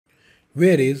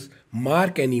where is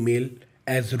mark an email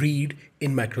as read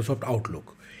in Microsoft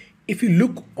Outlook. If you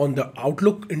look on the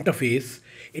Outlook interface,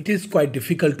 it is quite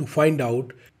difficult to find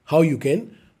out how you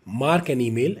can mark an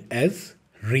email as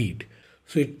read.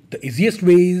 So the easiest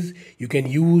way is you can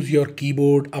use your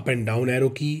keyboard up and down arrow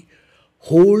key,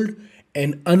 hold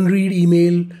an unread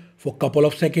email for a couple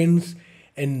of seconds,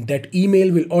 and that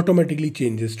email will automatically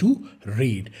changes to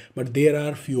read. But there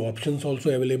are few options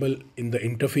also available in the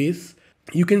interface.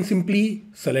 You can simply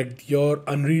select your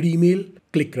unread email,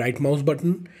 click right mouse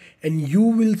button, and you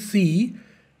will see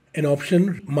an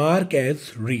option mark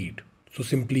as read. So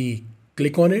simply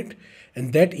click on it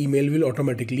and that email will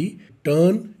automatically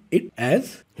turn it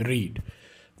as read.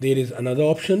 There is another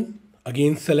option.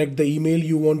 Again, select the email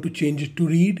you want to change it to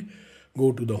read.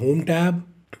 Go to the home tab.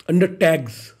 Under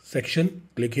tags section,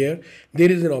 click here.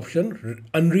 There is an option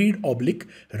unread oblique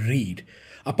read.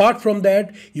 Apart from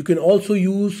that, you can also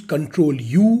use Control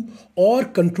U or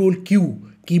Control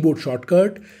Q keyboard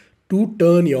shortcut to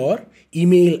turn your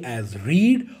email as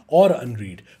read or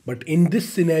unread. But in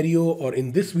this scenario or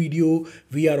in this video,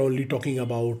 we are only talking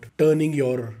about turning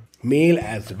your mail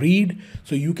as read.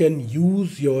 So you can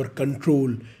use your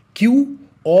Control Q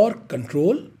or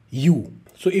Control U.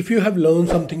 So if you have learned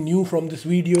something new from this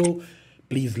video,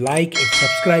 please like and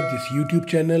subscribe this YouTube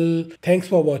channel. Thanks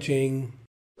for watching.